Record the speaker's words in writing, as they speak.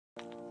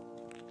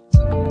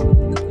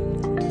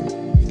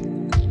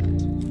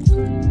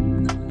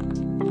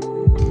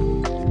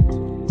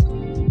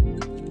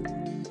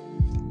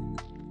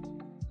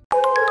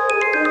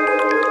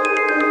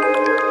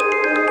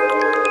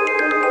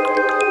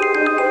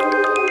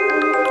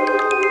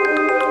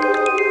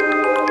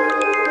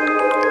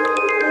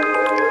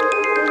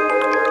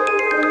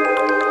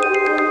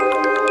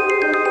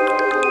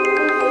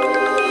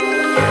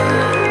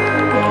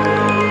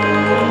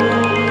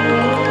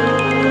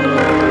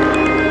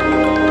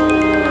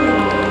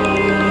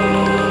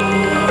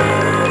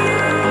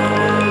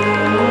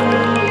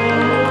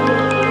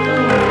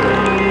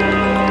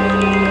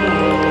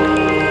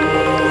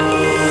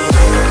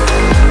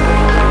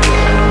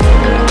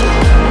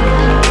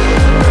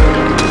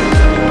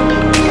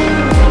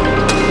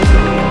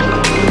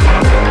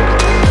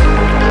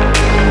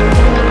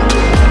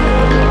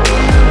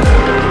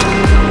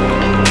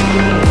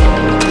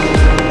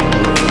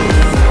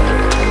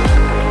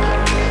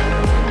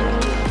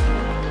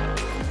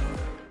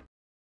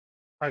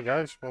Hi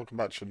guys, welcome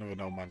back to another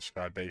No Man's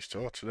Sky base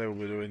tour. Today we'll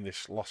be doing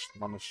this Lost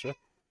Monastery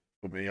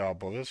with the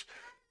ERBurroughs.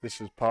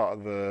 This is part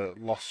of the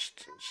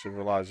Lost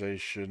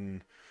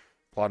Civilization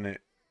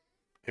Planet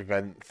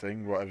event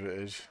thing, whatever it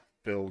is.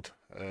 Build,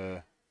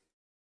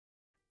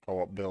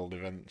 co-op build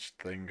events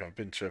thing. I've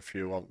been to a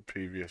few on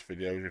previous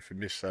videos. If you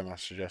missed them, I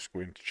suggest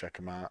going to check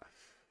them out.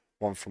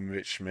 One from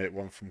Rich Schmidt,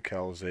 one from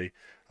Kelsey.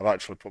 I've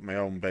actually put my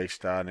own base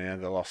down here,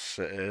 the Lost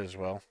City as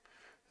well.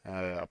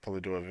 I'll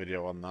probably do a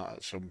video on that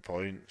at some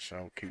point,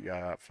 so keep your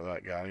eye out for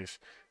that, guys.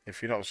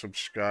 If you're not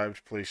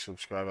subscribed, please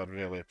subscribe. I'd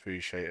really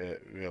appreciate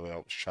it. It really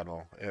helps the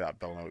channel. Hit that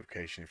bell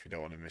notification if you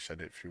don't want to miss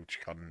any future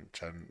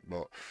content.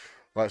 But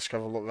let's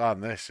have a look around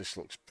this. This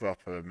looks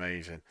proper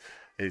amazing.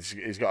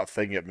 He's got a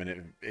thing at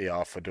minute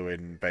ER for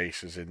doing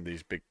bases in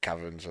these big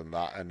caverns and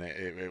that, and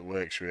it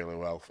works really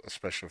well,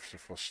 especially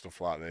for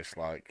stuff like this,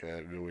 like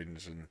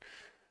ruins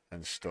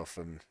and stuff,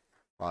 and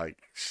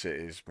like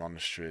cities,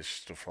 monasteries,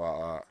 stuff like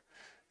that.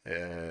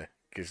 It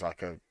gives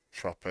like a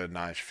proper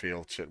nice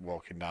feel to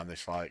walking down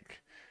this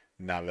like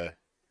narrow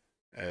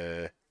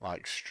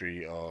like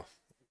street or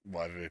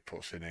whatever he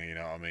puts in here, you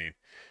know what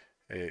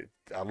I mean?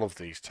 I love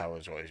these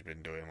towers, what he's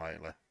been doing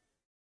lately.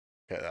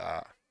 Get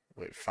that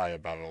with fire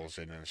barrels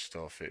in and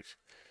stuff. It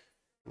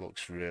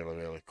looks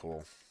really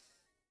cool.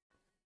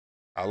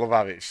 I love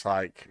how it's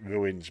like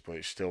ruins, but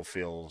it still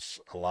feels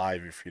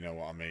alive, if you know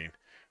what I mean.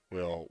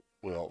 With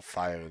all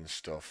fire and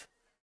stuff.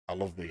 I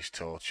love these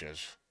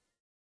torches.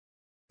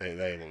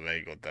 They look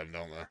very good, them,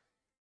 don't they?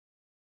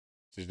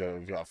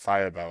 We've got a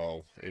fire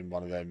barrel in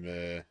one of them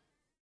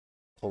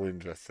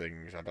Pullinger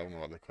things. I don't know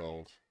what they're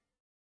called.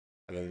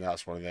 And then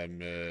that's one of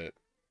them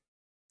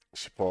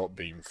support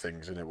beam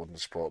things, and it wooden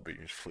support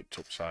beams flipped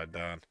upside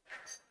down.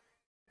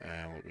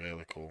 Look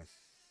really cool.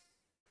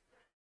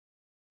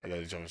 And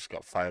then he's obviously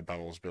got fire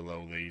barrels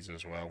below these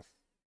as well.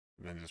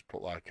 And then just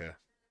put like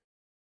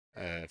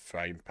a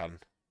frying pan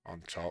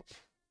on top.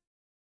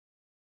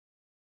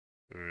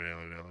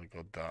 Really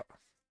good, that.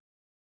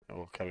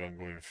 We'll carry on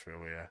going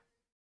through here.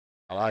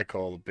 I like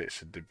all the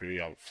bits of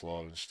debris out the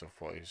floor and stuff.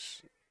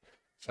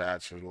 So it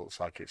actually looks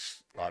like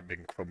it's like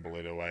been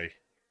crumbling away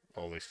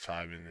all this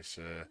time in this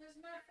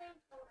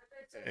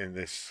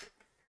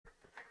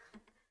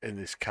in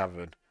this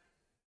cavern.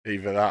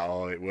 Either that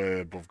or it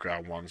were above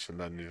ground once, and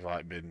then there's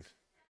like been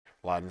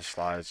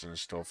landslides and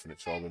stuff, and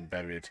it's all been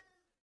buried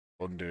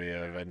under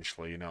here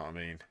eventually. You know what I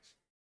mean?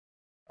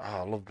 Oh,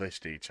 I love this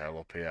detail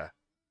up here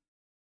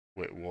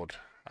with wood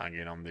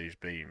hanging on these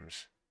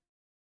beams.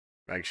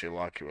 Makes it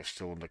like it was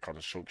still under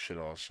construction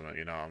or something,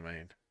 you know what I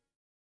mean?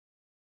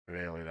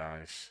 Really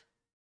nice.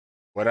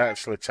 When I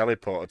actually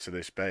teleported to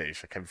this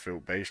base, I came through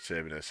base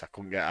terminus, I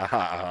couldn't get out.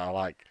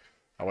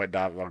 I went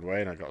down the wrong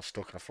way and I got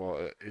stuck. I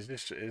thought, is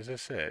this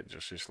it?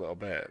 Just this little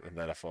bit? And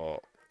then I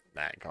thought,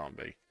 nah, it can't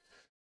be.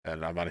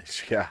 And I managed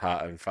to get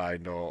out and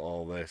find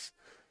all this.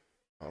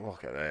 But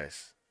look at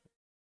this.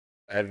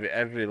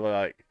 Every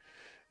like,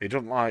 he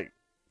doesn't like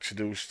to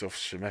do stuff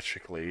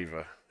symmetrically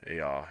either. He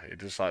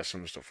does like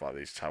some stuff like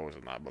these towers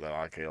and that, but then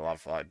like he'll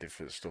have like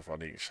different stuff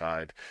on each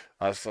side.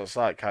 That's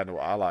like kind of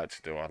what I like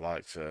to do. I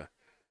like to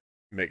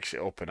mix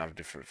it up and have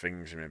different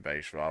things in my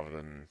base rather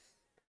than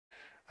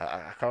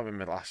I can't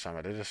remember the last time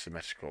I did a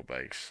symmetrical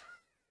base,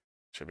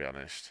 to be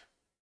honest.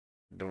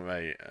 Don't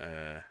mate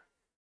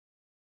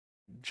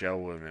gel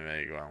with me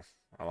mate well.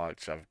 I like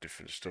to have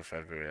different stuff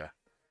everywhere.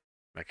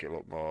 Make it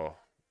look more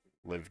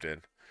lived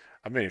in.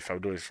 I mean, if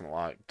I'm doing something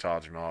like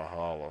Taj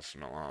Mahal or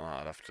something like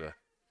that, I'd have to,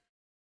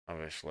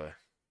 obviously,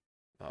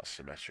 that's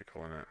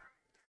symmetrical, isn't it?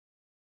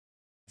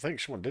 I think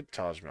someone did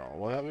Taj Mahal.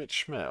 Was that Rich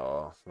Schmidt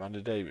or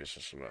Randy Davis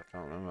or something? I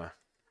can't remember.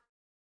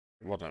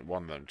 It wasn't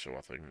one of them two, I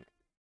think.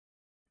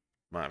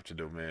 Might have to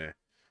do my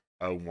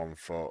own 1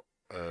 foot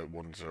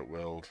Wonders at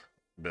World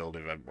build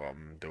event, what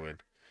I'm doing.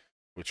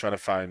 We're trying to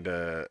find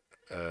a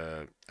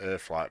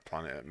Earth-like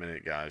planet at the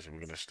minute, guys, and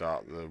we're going to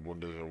start the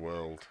Wonders of the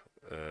World,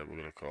 we're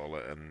going to call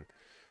it, and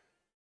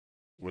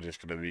we're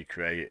just going to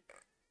recreate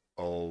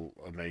all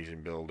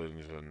amazing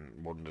buildings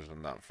and wonders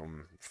and that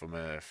from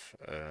Earth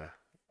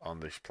on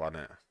this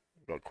planet.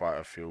 We've got quite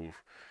a few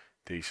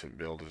decent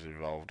builders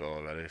involved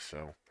already,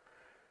 so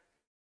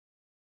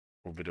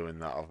we'll be doing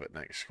that over the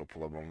next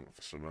couple of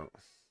months.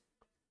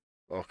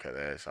 Look at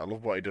this. I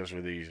love what he does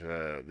with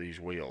these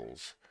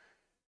wheels.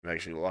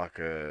 Makes it look like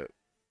a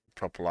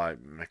proper like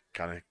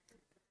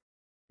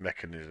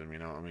mechanism, you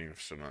know what I mean, for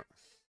something.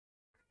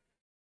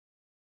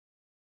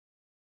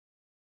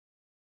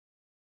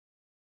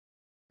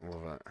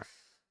 Love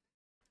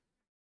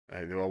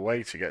it. There were a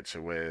way to get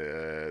to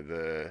where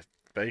the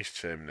base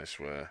terminus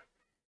were,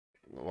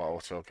 what I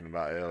was talking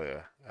about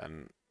earlier,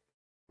 and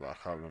I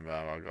can't remember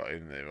how I got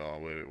in there or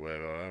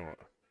where I went.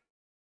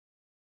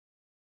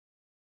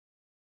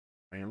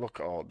 I mean, look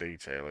at all the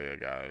detail here,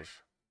 guys.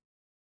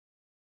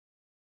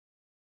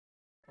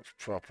 It's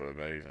proper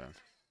amazing.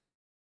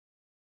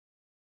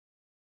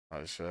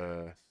 That's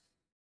up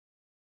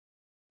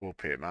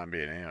here. It might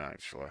be in here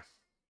actually,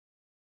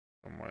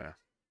 somewhere.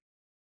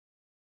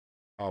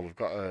 Oh, we've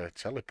got a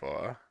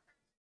teleporter.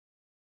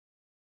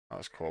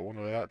 That's cool. I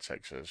wonder where that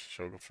takes us.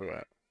 Shall we go through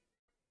it?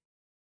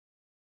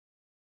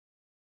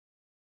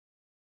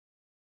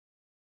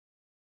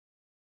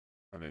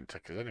 I didn't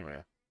take us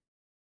anywhere.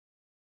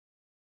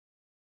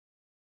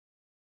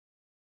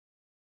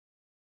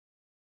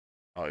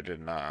 Oh, it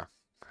didn't now.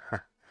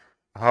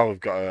 Oh, we've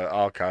got an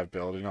archive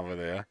building over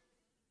there.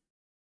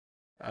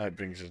 It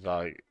brings us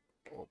like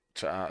up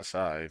to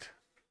outside.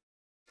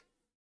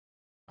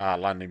 Ah,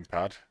 landing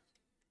pad.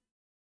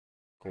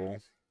 Cool.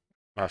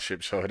 My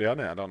ship's already on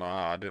it. I don't know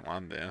how I didn't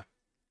land here.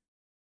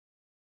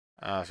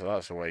 Ah, so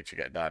that's a way to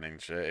get down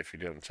into it if you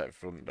don't take the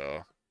front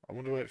door. I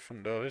wonder where the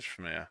front door is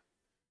from here.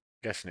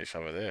 Guessing it's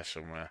over there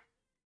somewhere.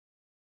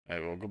 Hey,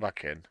 we'll go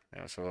back in.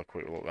 Yeah, let's have a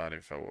quick look around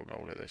in photo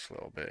mode at this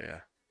little bit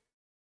here.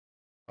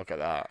 Look at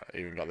that.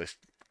 Even got this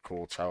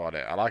cool tower on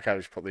it. I like how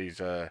he's put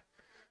these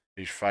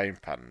frying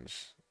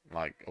pans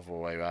like other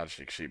way around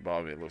so you can see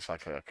bottom. It looks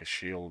like a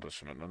shield or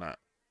something, doesn't it?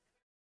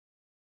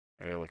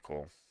 Really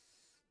cool.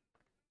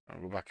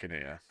 I'll go back in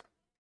here.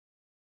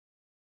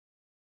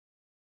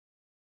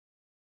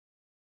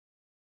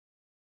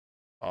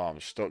 Oh, I'm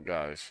stuck,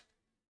 guys.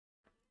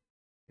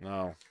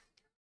 No.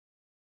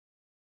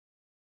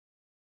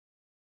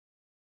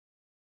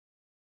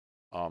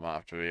 Oh, I might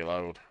have to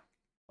reload.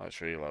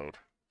 Let's reload.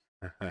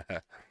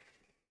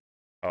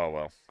 Oh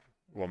well.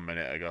 1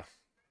 minute ago.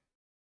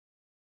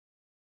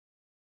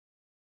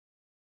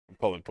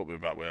 Probably put me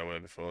back where I were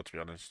before, to be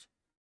honest.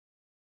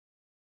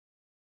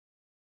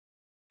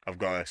 I've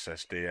got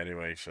SSD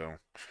anyway, so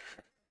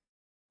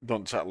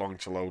don't take long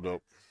to load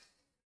up.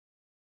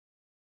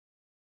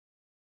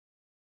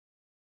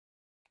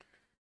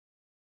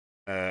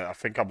 I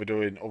think I'll be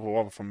doing other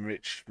one from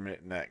Rich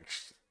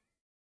next.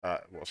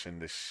 What's in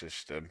this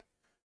system,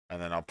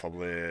 and then I'll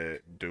probably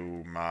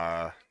do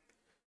my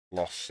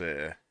Lost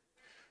City.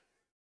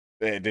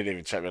 It didn't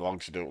even take me long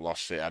to do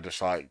Lost City. I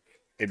just like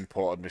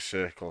imported my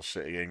Circle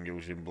City in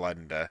using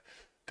Blender,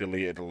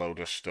 deleted a load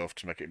of stuff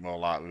to make it more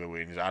like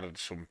Ruins, added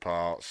some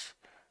parts.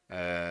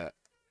 I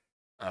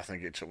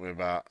think it took me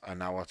about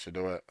an hour to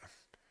do it.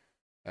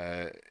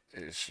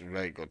 It's a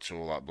very good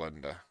tool, like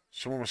Blender.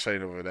 Someone was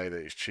saying the other day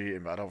that it's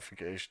cheating, but I don't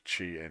think it is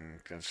cheating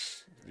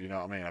because you know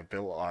what I mean. I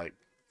built like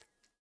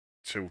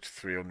 200 to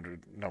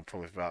 300, no,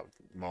 probably about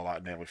more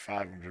like nearly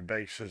 500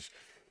 bases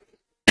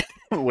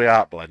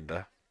without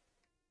Blender,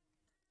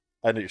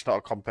 and it's not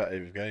a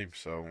competitive game,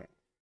 so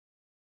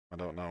I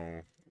don't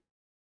know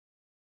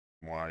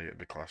why it'd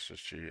be classed as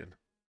cheating.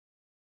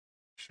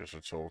 It's just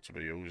a tool to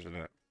be used, isn't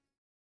it?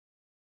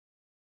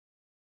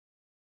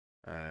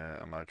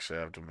 And like I say,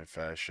 I've done my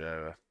fair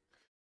share of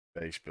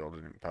base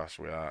building in the past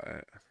without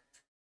it.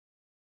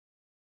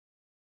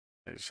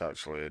 It's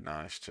actually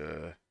nice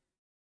to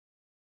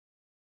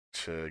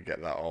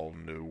get that all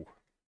new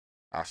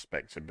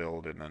aspect of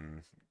building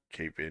and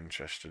keep you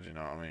interested. You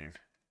know what I mean?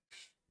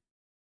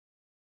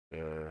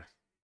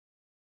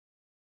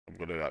 I'm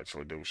gonna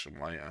actually do some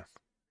later.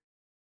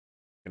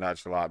 You can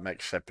actually like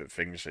make separate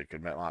things. So you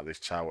can make like this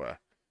tower,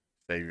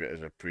 save it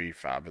as a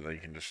prefab, and then you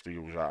can just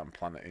use that and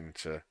plan it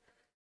into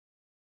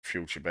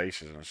future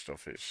bases and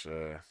stuff. It's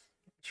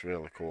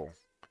really cool.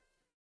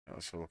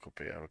 Let's have a look up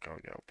here. We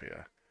can't get up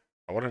here.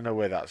 I want to know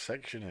where that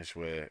section is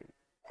where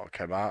what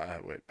came out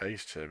at with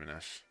base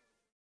terminus.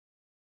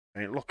 I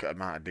mean, look at the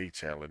amount of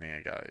detail in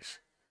here, guys.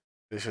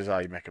 This is how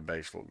you make a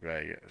base look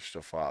great.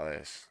 Stuff like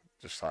this,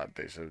 just like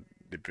bits of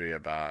debris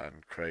about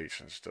and crates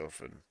and stuff,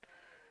 and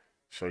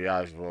so you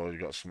guys have always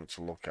got something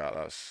to look at.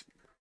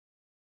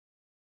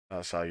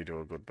 That's how you do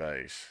a good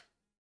base.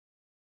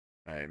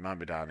 Hey, it might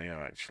be down here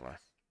actually.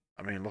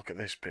 I mean, look at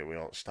this bit with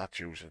all the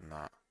statues and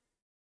that.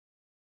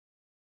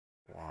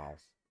 Wow,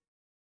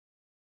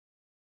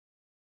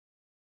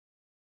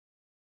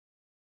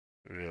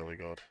 really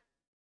good.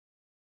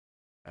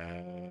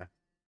 Uh,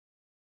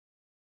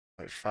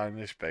 let's find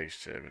this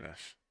base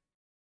terminus.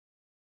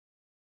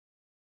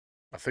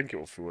 I think it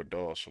will through a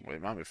door somewhere.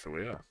 It might be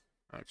through here,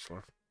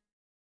 actually.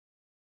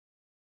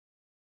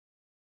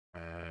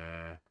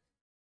 Uh,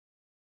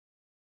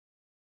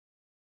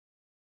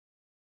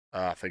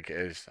 I think it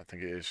is. I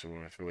think it is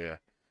somewhere through here.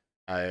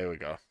 Ah, here we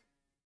go.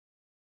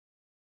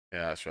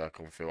 Yeah, that's where I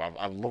come through.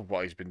 I've loved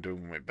what he's been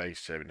doing with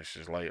base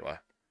terminuses lately.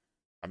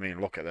 I mean,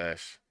 look at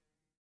this.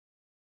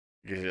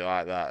 Gives it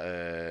like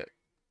that.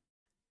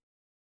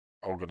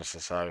 I'm gonna say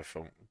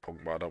cyberpunk,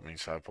 but I don't mean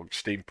cyberpunk.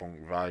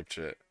 Steampunk vibe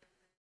to it.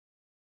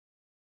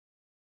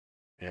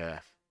 Yeah,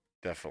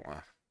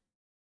 definitely.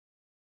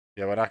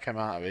 Yeah, when I came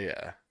out of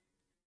here,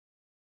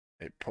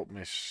 it put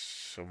me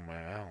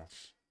somewhere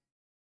else.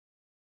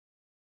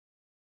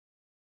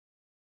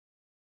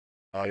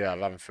 Oh yeah, I've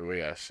having through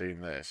here,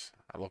 seen this.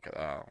 I look at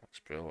that, looks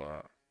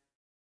brilliant.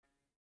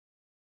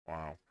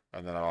 Wow.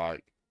 And then I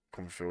like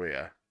come through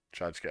here,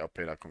 tried to get up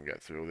here, I couldn't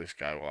get through. This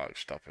guy was like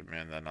stopping me,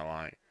 and then I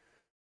like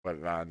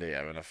went round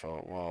here, and I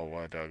thought, whoa,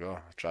 where do I go?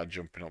 I tried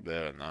jumping up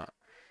there and that,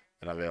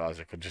 and I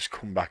realised I could just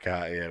come back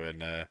out here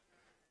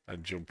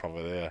and jump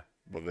over there.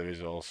 But there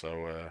is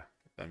also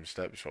them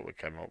steps what we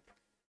came up,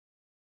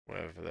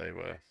 wherever they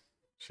were.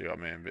 See what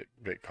I mean?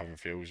 Bit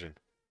confusing.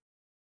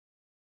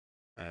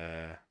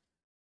 Uh,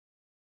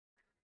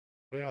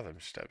 Where are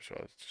them steps?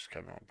 Well, it just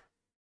came up.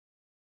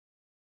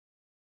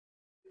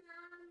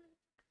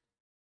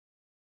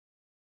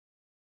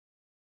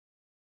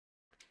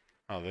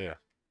 Oh, there.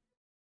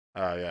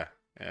 Oh, yeah.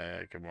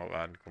 Yeah, you can walk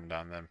around, come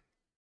down them.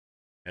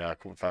 Yeah, I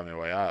couldn't find my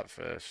way out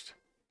first.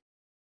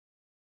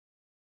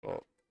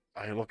 But,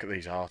 I look at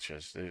these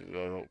archers. They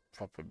look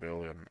proper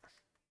brilliant.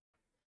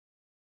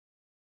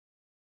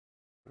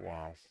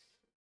 Wow.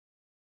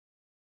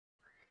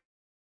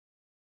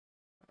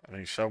 I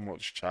mean, so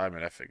much time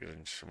and effort goes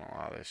into something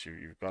like this.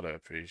 You've got to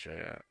appreciate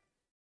it.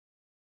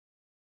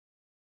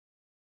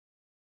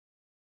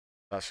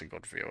 That's a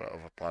good view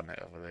of a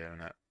planet over there,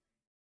 isn't it?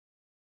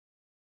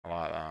 I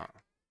like that.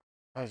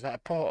 Oh, is that a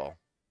portal?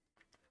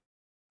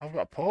 I've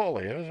got a portal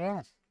here as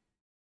well.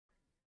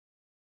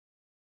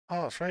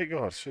 Oh, that's very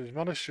good. So the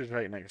monastery's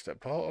right next to the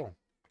portal.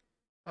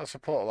 That's a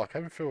portal I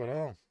came through and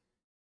all.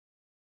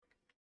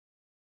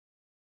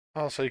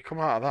 Oh, so you come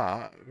out of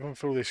that, run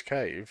through this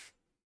cave,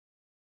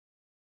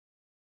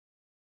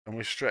 and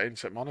we're straight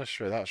into the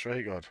monastery. That's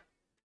very good.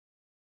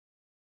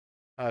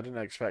 I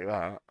didn't expect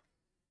that.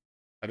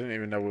 I didn't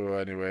even know we were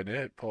anywhere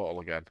near portal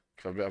again.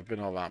 Because I've been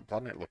all that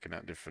planet looking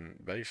at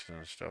different bases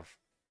and stuff.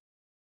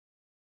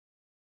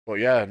 But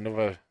yeah,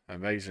 another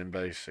amazing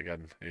base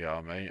again.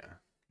 Yeah, mate.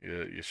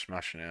 You're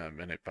smashing it in a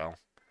minute, pal.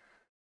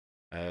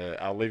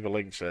 I'll leave a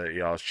link to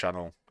ERBurroughs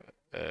channel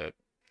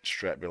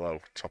straight below,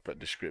 top of the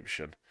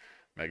description.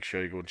 Make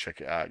sure you go and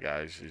check it out,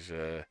 guys. He's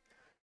en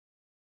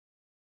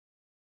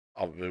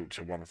route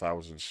to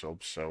 1,000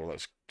 subs, so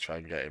let's try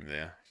and get him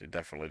there. He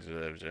definitely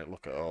deserves it.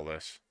 Look at all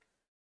this.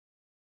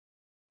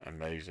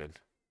 Amazing.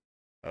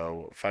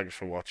 Oh, thanks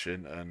for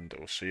watching, and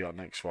we'll see you on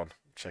next one.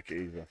 Take it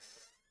easy.